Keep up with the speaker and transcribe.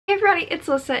Hey everybody, it's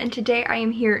Alyssa, and today I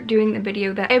am here doing the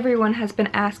video that everyone has been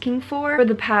asking for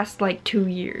the past like 2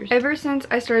 years. Ever since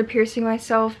I started piercing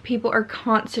myself, people are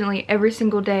constantly, every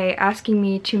single day, asking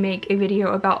me to make a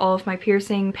video about all of my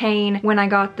piercing, pain, when I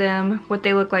got them, what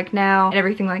they look like now, and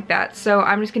everything like that. So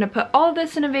I'm just gonna put all of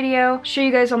this in a video, show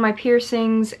you guys all my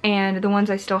piercings and the ones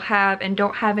I still have and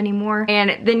don't have anymore,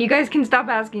 and then you guys can stop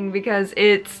asking because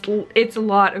it's a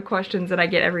lot of questions that I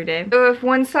get every day. So if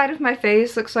one side of my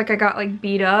face looks like I got like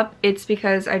beat up, it's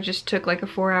because I just took like a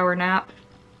 4-hour nap.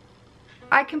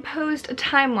 I composed a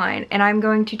timeline and I'm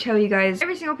going to tell you guys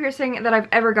every single piercing that I've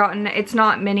ever gotten. It's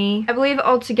not many. I believe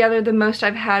altogether the most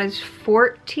I've had is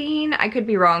 14. I could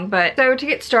be wrong, but so to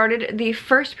get started, the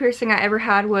first piercing I ever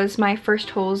had was my first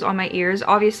holes on my ears.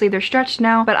 Obviously they're stretched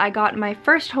now, but I got my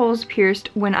first holes pierced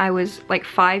when I was like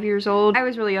 5 years old. I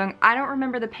was really young. I don't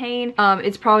remember the pain.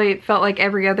 It's probably felt like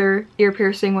every other ear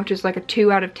piercing, which is like a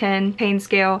 2 out of 10 pain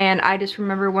scale, and I just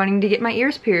remember wanting to get my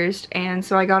ears pierced, and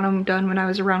so I got them done when I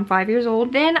was around 5 years old.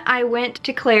 Then I went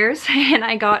to Claire's and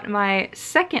I got my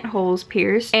second holes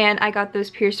pierced, and I got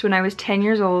those pierced when I was 10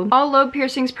 years old. All lobe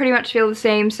piercings pretty much feel the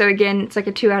same, so again, it's like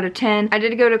a 2 out of 10. I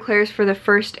did go to Claire's for the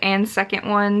first and second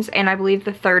ones, and I believe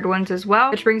the third ones as well,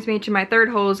 which brings me to my third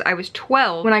holes. I was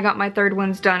 12 when I got my third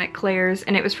ones done at Claire's,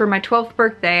 and it was for my 12th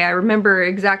birthday. I remember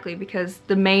exactly because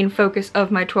the main focus of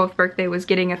my 12th birthday was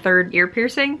getting a third ear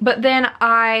piercing. But then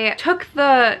I took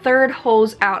the third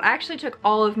holes out. I actually took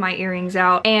all of my earrings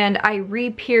out, and I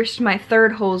re-pierced my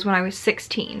third holes when I was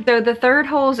 16. So the third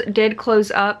holes did close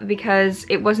up because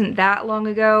it wasn't that long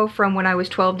ago, from when I was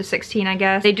 12 to 16, I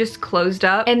guess. They just closed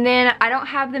up. And then I don't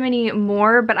have them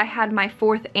anymore, but I had my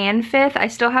fourth and fifth. I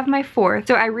still have my fourth.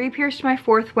 So I re-pierced my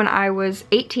fourth when I was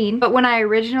 18, but when I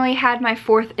originally had my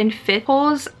fourth and fifth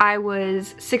holes, I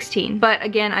was 16. But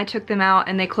again, I took them out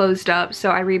and they closed up, so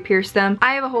I re-pierced them.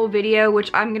 I have a whole video,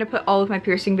 which I'm gonna put all of my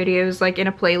piercing videos like in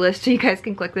a playlist, so you guys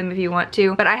can click them if you want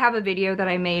to. But I have a video that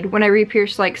I made when I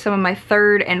re-pierced like some of my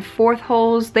third and fourth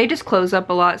holes. They just close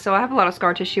up a lot, so I have a lot of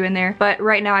scar tissue in there. But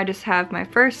right now I just have my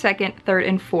first, second, third,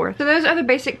 and fourth. So those are the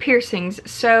basic piercings.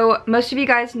 So most of you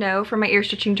guys know from my ear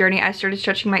stretching journey, I started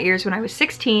stretching my ears when I was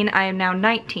 16. I am now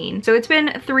 19. So it's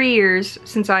been 3 years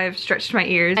since I've stretched my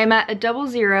ears. I'm at a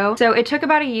 00. So it took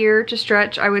about a year to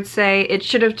stretch. I would say it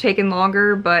should have taken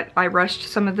longer, but I rushed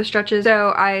some of the stretches.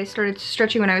 So I started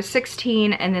stretching when I was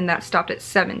 16, and then that stopped at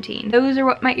 17. Those are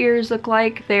what my ears look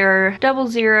like. They're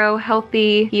 00,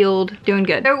 healthy, healed, doing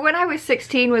good. So when I was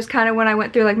 16 was kind of when I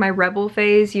went through like my rebel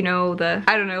phase, you know,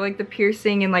 I don't know, like the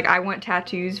piercing and like I want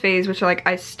tattoos phase, which like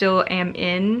I still am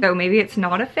in. So maybe it's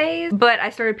not a phase, but I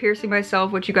started piercing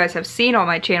myself, which you guys have seen on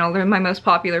my channel. They're my most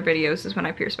popular videos is when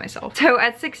I pierced myself. So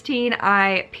at 16,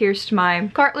 I pierced my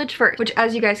cartilage first, which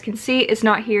as you guys can see is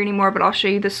not here anymore, but I'll show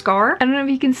you the scar. I don't know if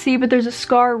you can see, but there's a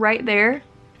scar right there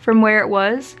from where it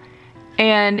was.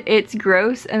 And it's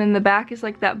gross, and then the back is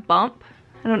like that bump.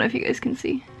 I don't know if you guys can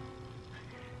see.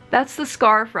 That's the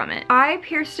scar from it. I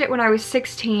pierced it when I was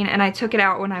 16 and I took it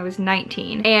out when I was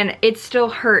 19, and it still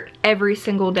hurt every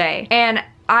single day. And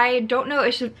I don't know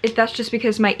if that's just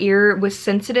because my ear was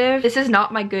sensitive. This is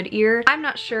not my good ear. I'm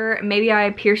not sure. Maybe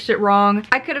I pierced it wrong.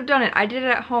 I could have done it. I did it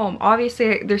at home.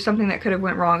 Obviously, there's something that could have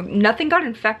went wrong. Nothing got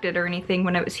infected or anything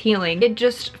when it was healing. It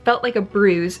just felt like a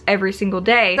bruise every single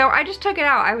day. So I just took it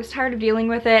out. I was tired of dealing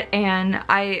with it, and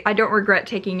I don't regret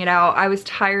taking it out. I was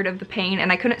tired of the pain,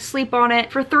 and I couldn't sleep on it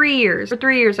for 3 years. For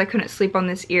 3 years, I couldn't sleep on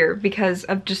this ear because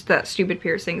of just that stupid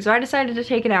piercing. So I decided to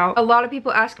take it out. A lot of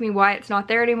people ask me why it's not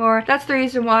there anymore. That's the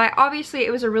reason why. Obviously, it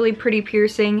was a really pretty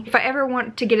piercing. If I ever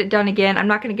want to get it done again, I'm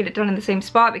not going to get it done in the same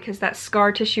spot because that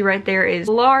scar tissue right there is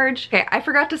large. Okay, I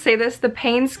forgot to say this. The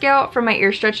pain scale from my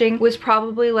ear stretching was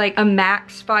probably like a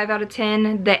max 5 out of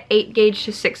 10. The 8 gauge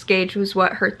to 6 gauge was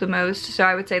what hurt the most. So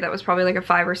I would say that was probably like a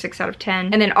 5 or 6 out of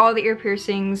 10. And then all the ear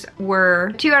piercings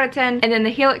were 2 out of 10. And then the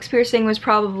helix piercing was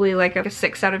probably like a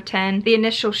 6 out of 10. The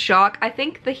initial shock, I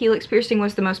think the helix piercing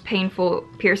was the most painful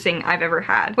piercing I've ever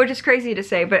had, which is crazy to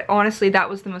say, but honestly,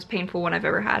 that was the most painful one I've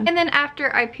ever had. And then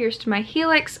after I pierced my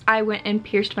helix, I went and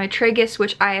pierced my tragus,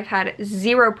 which I have had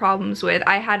 0 problems with.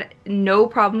 I had no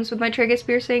problems with my tragus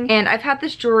piercing, and I've had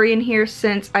this jewelry in here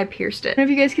since I pierced it. I don't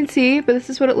know if you guys can see, but this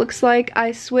is what it looks like.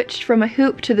 I switched from a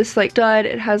hoop to this like stud.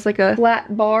 It has like a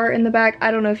flat bar in the back.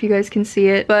 I don't know if you guys can see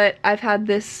it, but I've had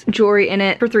this jewelry in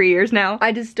it for 3 years now.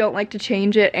 I just don't like to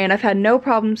change it, and I've had no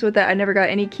problems with it. I never got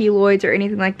any keloids or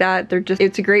anything like that.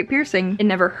 It's a great piercing. It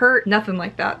never hurt, nothing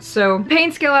like that. So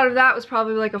Pain scale out of that was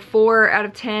probably like a 4 out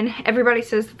of 10. Everybody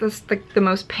says that this is like the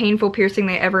most painful piercing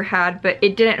they ever had, but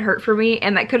it didn't hurt for me,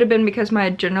 and that could have been because my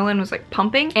adrenaline was like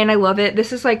pumping, and I love it.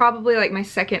 This is like probably like my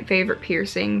second favorite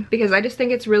piercing because I just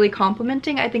think it's really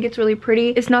complimenting. I think it's really pretty.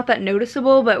 It's not that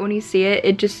noticeable, but when you see it,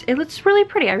 it looks really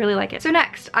pretty. I really like it. So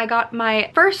next, I got my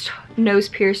first nose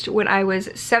pierced when I was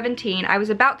 17. I was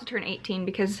about to turn 18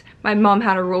 because my mom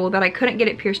had a rule that I couldn't get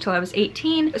it pierced till I was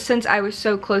 18. Since I was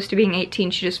so close to being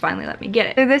 18, she just finally let me get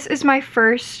it. So this is my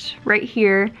first right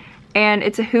here, and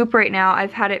it's a hoop right now.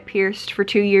 I've had it pierced for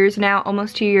 2 years now,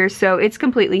 almost 2 years, so it's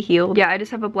completely healed. Yeah, I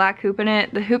just have a black hoop in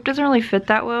it. The hoop doesn't really fit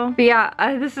that well. But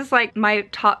yeah, this is like my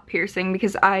top piercing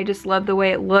because I just love the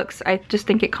way it looks. I just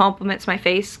think it complements my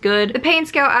face good. The pain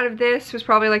scale out of this was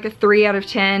probably like a 3 out of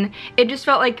 10. It just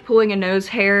felt like pulling a nose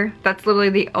hair. That's literally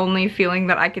the only feeling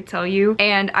that I could tell you.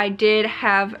 And I did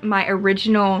have my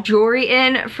original jewelry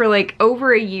in for like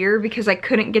over a year because I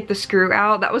couldn't get the screw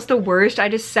out. That was the worst. I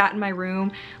just sat in my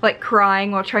room like crying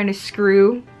while trying to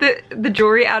screw the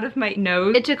jewelry out of my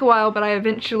nose. It took a while, but I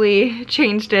eventually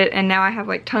changed it, and now I have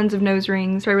like tons of nose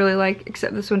rings, I really like,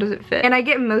 except this one doesn't fit. And I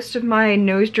get most of my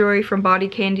nose jewelry from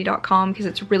bodycandy.com because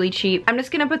it's really cheap. I'm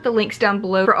just gonna put the links down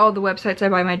below for all the websites I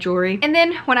buy my jewelry. And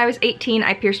then when I was 18,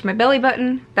 I pierced my belly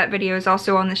button. That video is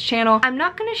also on this channel. I'm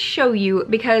not gonna show you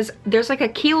because there's like a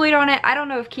keloid on it. I don't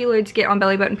know if keloids get on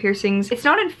belly button piercings. It's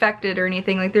not infected or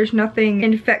anything, like there's nothing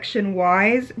infection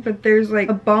wise, but there's like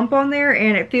a bump on there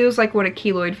and it feels like what a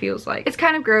keloid feels like. It's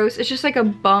kind of gross. It's just like a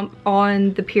bump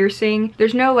on the piercing.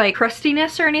 There's no like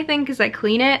crustiness or anything because I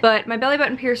clean it, but my belly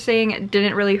button piercing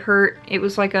didn't really hurt. It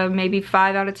was like a maybe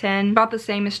 5 out of 10, about the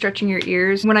same as stretching your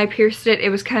ears. When I pierced it, it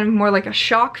was kind of more like a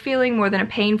shock feeling more than a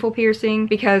painful piercing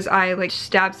because I like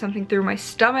stabbed something through my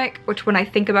stomach, which when I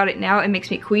think about it now, it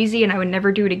makes me queasy and I would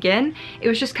never do it again. It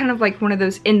was just kind of like one of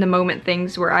those in the moment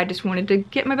things where I just wanted to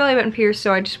get my belly button pierced,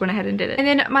 so I just went ahead and did it. And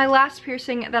then my last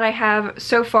piercing that I have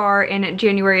so far in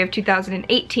January of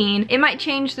 2018. It might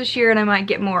change this year and I might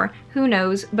get more. Who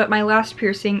knows? But my last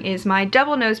piercing is my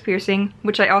double nose piercing,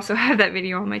 which I also have that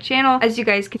video on my channel. As you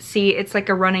guys can see, it's like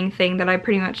a running thing that I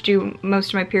pretty much do most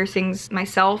of my piercings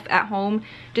myself at home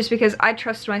just because I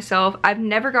trust myself. I've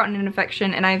never gotten an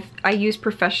infection and I use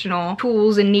professional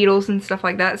tools and needles and stuff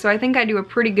like that, so I think I do a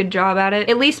pretty good job at it.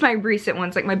 At least my recent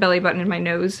ones, like my belly button and my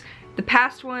nose. The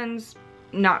past ones,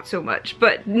 not so much,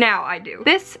 but now I do.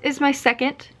 This is my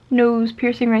second nose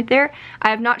piercing right there. I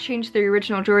have not changed the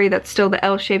original jewelry. That's still the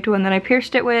L-shaped one that I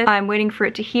pierced it with. I'm waiting for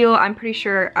it to heal. I'm pretty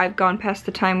sure I've gone past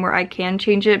the time where I can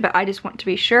change it, but I just want to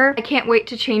be sure. I can't wait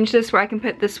to change this where I can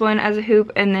put this one as a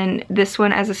hoop and then this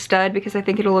one as a stud because I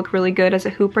think it'll look really good as a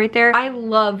hoop right there. I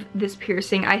love this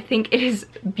piercing. I think it is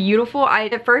beautiful.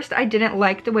 At first I didn't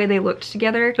like the way they looked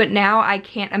together, but now I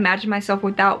can't imagine myself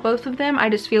without both of them. I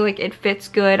just feel like it fits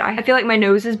good. I feel like my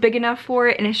nose is big enough for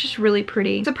it and it's just really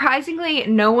pretty. Surprisingly,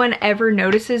 no one ever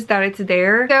notices that it's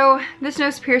there. So this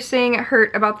nose piercing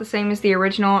hurt about the same as the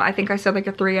original. I think I said like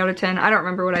a 3 out of 10. I don't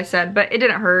remember what I said, but it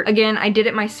didn't hurt. Again, I did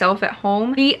it myself at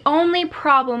home. The only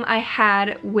problem I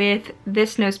had with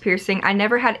this nose piercing, I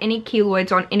never had any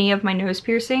keloids on any of my nose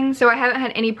piercings, so I haven't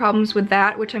had any problems with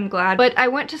that, which I'm glad. But I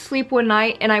went to sleep one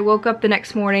night and I woke up the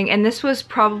next morning, and this was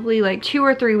probably like 2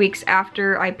 or 3 weeks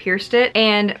after I pierced it,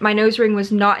 and my nose ring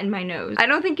was not in my nose. I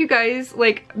don't think you guys,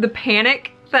 like, the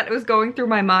panic that was going through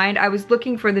my mind. I was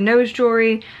looking for the nose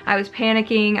jewelry, I was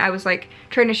panicking, I was like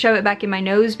trying to shove it back in my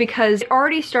nose because it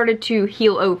already started to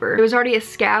heal over. There was already a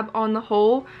scab on the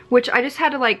hole, which I just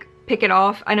had to like pick it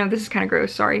off. I know this is kind of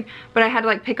gross, sorry, but I had to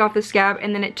like pick off the scab,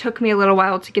 and then it took me a little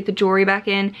while to get the jewelry back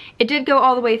in. It did go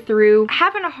all the way through.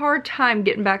 Having a hard time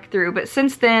getting back through, but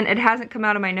since then it hasn't come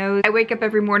out of my nose. I wake up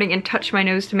every morning and touch my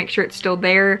nose to make sure it's still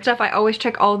there. I always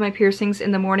check all of my piercings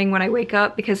in the morning when I wake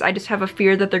up because I just have a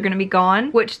fear that they're gonna be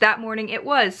gone, which that morning it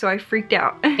was, so I freaked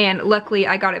out. And luckily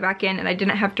I got it back in and I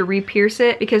didn't have to re-pierce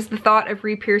it because the thought of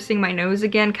re-piercing my nose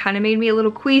again kind of made me a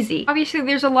little queasy. Obviously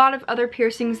there's a lot of other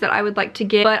piercings that I would like to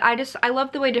get, but I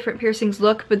love the way different piercings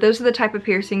look, but those are the type of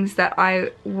piercings that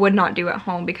I would not do at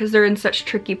home because they're in such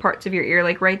tricky parts of your ear.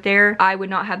 Like right there, I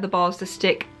would not have the balls to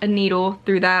stick a needle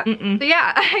through that. So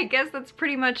yeah, I guess that's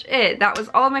pretty much it. That was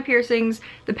all of my piercings,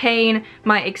 the pain,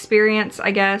 my experience,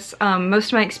 I guess. Most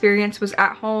of my experience was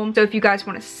at home. So if you guys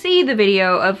want to see the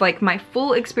video of like my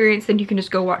full experience, then you can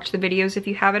just go watch the videos if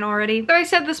you haven't already. So I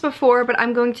said this before, but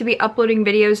I'm going to be uploading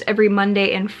videos every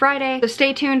Monday and Friday. So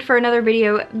stay tuned for another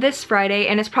video this Friday,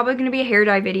 and it's probably probably going to be a hair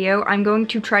dye video. I'm going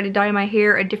to try to dye my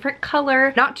hair a different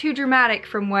color, not too dramatic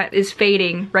from what is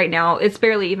fading right now. It's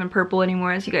barely even purple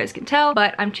anymore, as you guys can tell,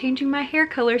 but I'm changing my hair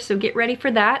color, so get ready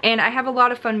for that. And I have a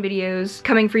lot of fun videos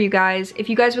coming for you guys. If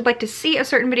you guys would like to see a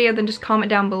certain video, then just comment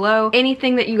down below.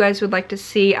 Anything that you guys would like to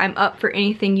see, I'm up for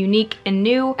anything unique and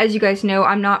new. As you guys know,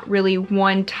 I'm not really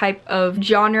one type of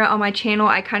genre on my channel.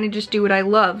 I kind of just do what I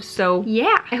love. So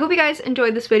yeah, I hope you guys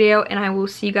enjoyed this video, and I will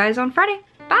see you guys on Friday.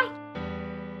 Bye!